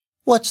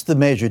What's the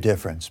major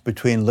difference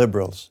between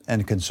liberals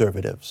and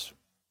conservatives?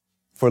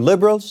 For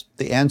liberals,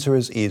 the answer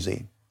is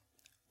easy.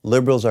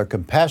 Liberals are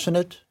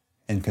compassionate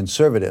and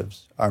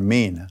conservatives are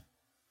mean.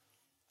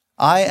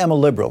 I Am a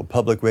Liberal,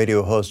 public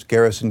radio host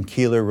Garrison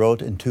Keillor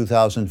wrote in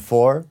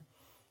 2004,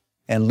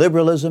 and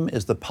liberalism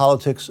is the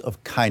politics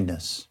of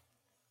kindness.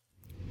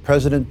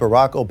 President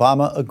Barack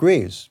Obama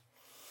agrees.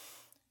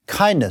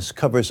 Kindness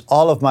covers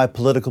all of my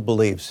political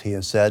beliefs, he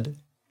has said.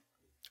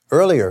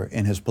 Earlier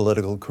in his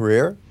political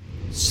career,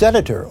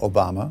 Senator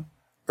Obama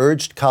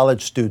urged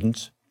college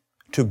students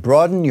to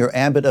broaden your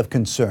ambit of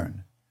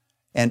concern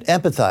and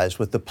empathize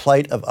with the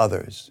plight of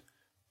others.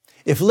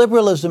 If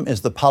liberalism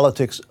is the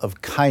politics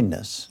of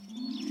kindness,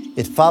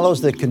 it follows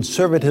that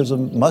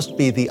conservatism must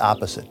be the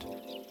opposite,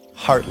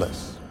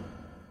 heartless.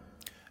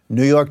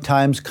 New York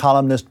Times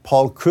columnist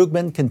Paul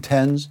Krugman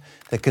contends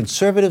that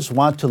conservatives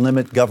want to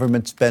limit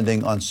government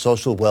spending on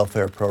social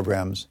welfare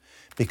programs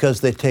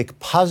because they take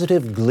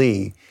positive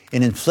glee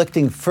in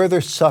inflicting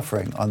further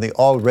suffering on the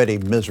already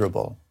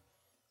miserable.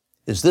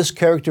 Is this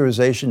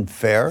characterization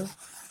fair?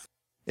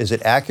 Is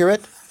it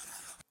accurate?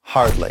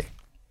 Hardly.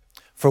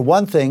 For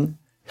one thing,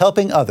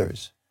 helping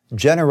others,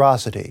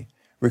 generosity,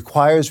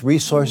 requires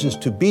resources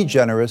to be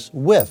generous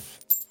with.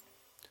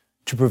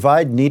 To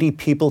provide needy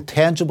people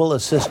tangible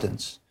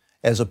assistance,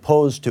 as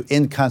opposed to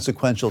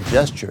inconsequential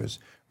gestures,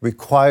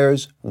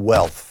 requires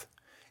wealth.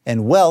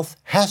 And wealth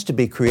has to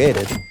be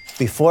created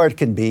before it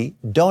can be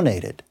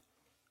donated.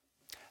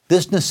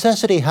 This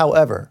necessity,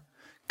 however,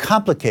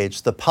 complicates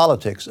the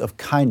politics of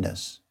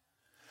kindness.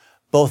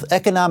 Both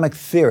economic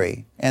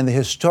theory and the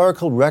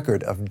historical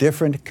record of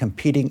different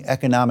competing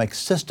economic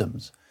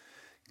systems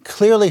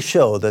clearly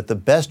show that the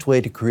best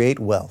way to create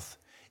wealth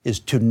is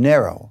to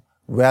narrow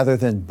rather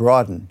than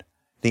broaden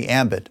the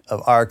ambit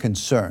of our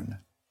concern.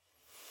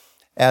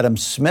 Adam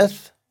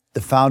Smith,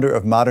 the founder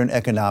of modern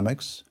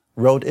economics,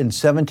 wrote in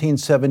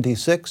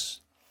 1776,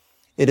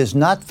 "It is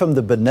not from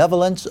the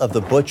benevolence of the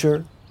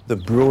butcher, the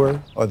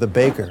brewer, or the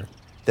baker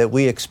that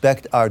we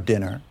expect our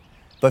dinner,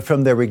 but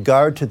from their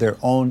regard to their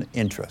own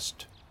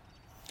interest."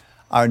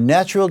 Our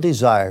natural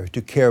desire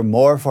to care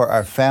more for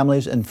our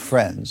families and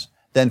friends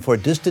than for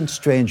distant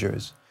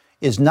strangers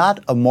is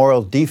not a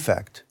moral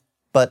defect,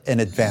 but an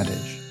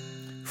advantage.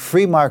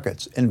 Free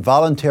markets and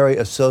voluntary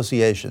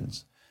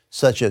associations,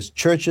 such as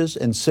churches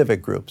and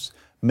civic groups,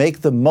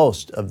 make the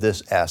most of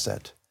this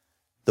asset.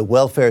 The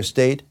welfare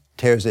state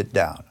tears it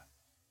down.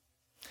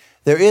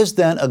 There is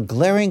then a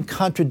glaring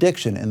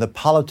contradiction in the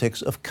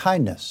politics of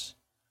kindness.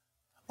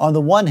 On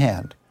the one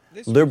hand,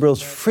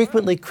 liberals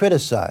frequently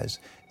criticize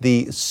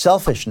the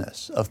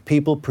selfishness of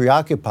people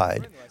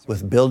preoccupied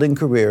with building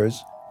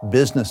careers,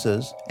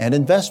 businesses, and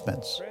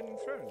investments.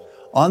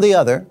 On the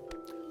other,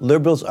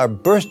 liberals are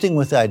bursting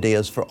with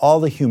ideas for all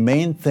the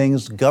humane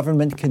things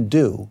government can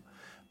do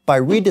by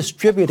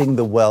redistributing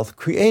the wealth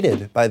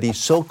created by these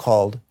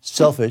so-called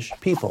selfish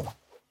people.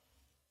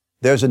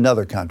 There's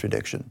another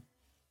contradiction.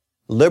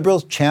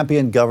 Liberals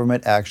champion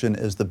government action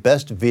as the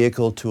best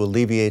vehicle to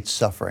alleviate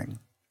suffering.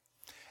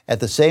 At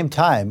the same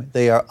time,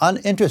 they are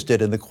uninterested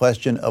in the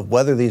question of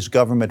whether these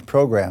government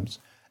programs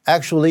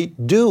actually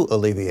do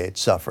alleviate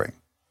suffering.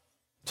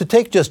 To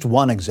take just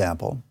one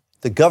example,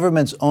 the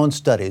government's own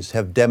studies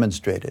have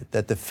demonstrated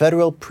that the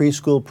federal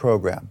preschool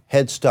program,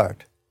 Head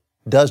Start,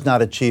 does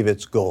not achieve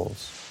its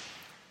goals.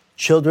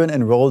 Children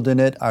enrolled in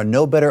it are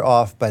no better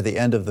off by the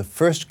end of the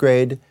first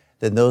grade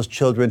than those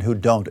children who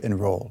don't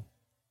enroll.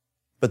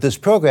 But this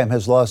program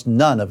has lost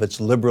none of its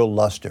liberal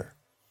luster.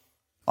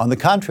 On the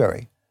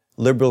contrary,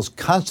 liberals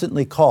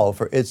constantly call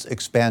for its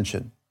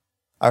expansion.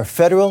 Our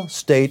federal,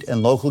 state,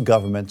 and local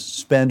governments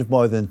spend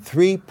more than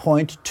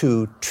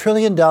 $3.2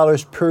 trillion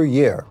per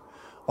year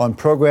on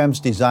programs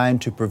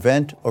designed to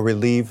prevent or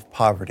relieve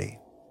poverty.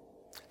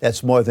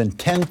 That's more than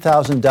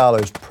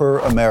 $10,000 per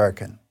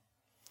American.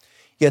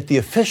 Yet the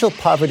official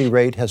poverty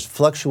rate has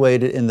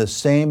fluctuated in the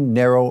same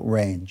narrow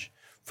range,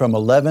 from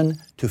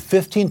 11 to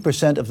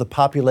 15% of the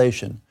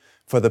population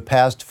for the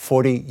past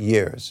 40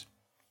 years.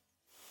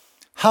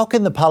 How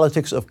can the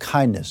politics of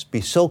kindness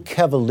be so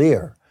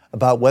cavalier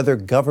about whether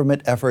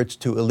government efforts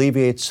to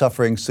alleviate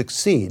suffering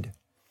succeed?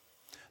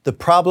 The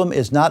problem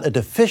is not a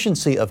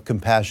deficiency of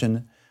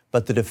compassion,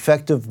 but the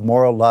defective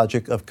moral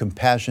logic of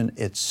compassion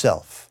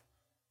itself.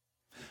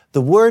 The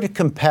word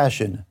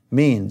compassion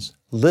means,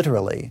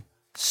 literally,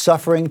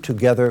 suffering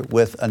together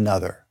with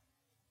another.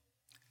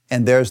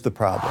 And there's the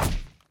problem.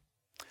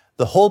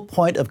 The whole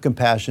point of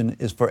compassion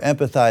is for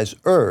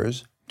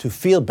empathizers to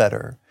feel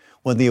better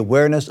when the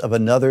awareness of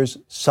another's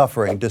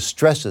suffering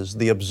distresses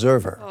the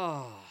observer.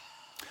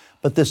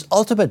 But this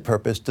ultimate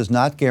purpose does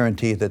not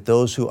guarantee that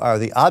those who are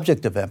the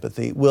object of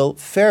empathy will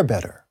fare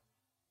better.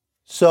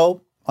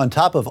 So, on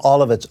top of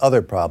all of its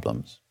other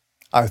problems,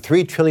 our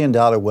 $3 trillion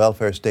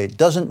welfare state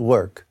doesn't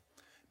work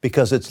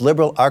because its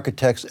liberal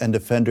architects and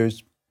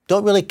defenders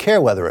don't really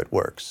care whether it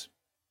works.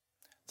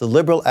 The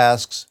liberal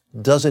asks,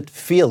 does it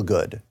feel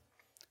good?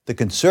 The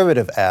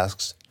conservative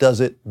asks, does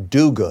it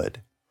do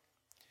good?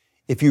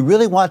 If you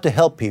really want to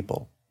help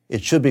people,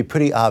 it should be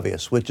pretty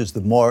obvious which is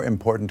the more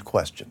important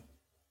question.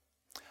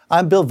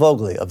 I'm Bill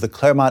Voegeli of the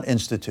Claremont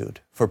Institute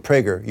for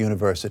Prager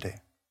University.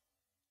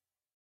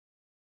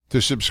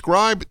 To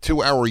subscribe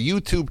to our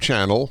YouTube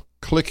channel,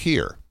 click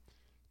here.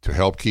 To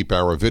help keep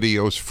our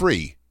videos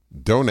free,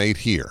 donate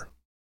here.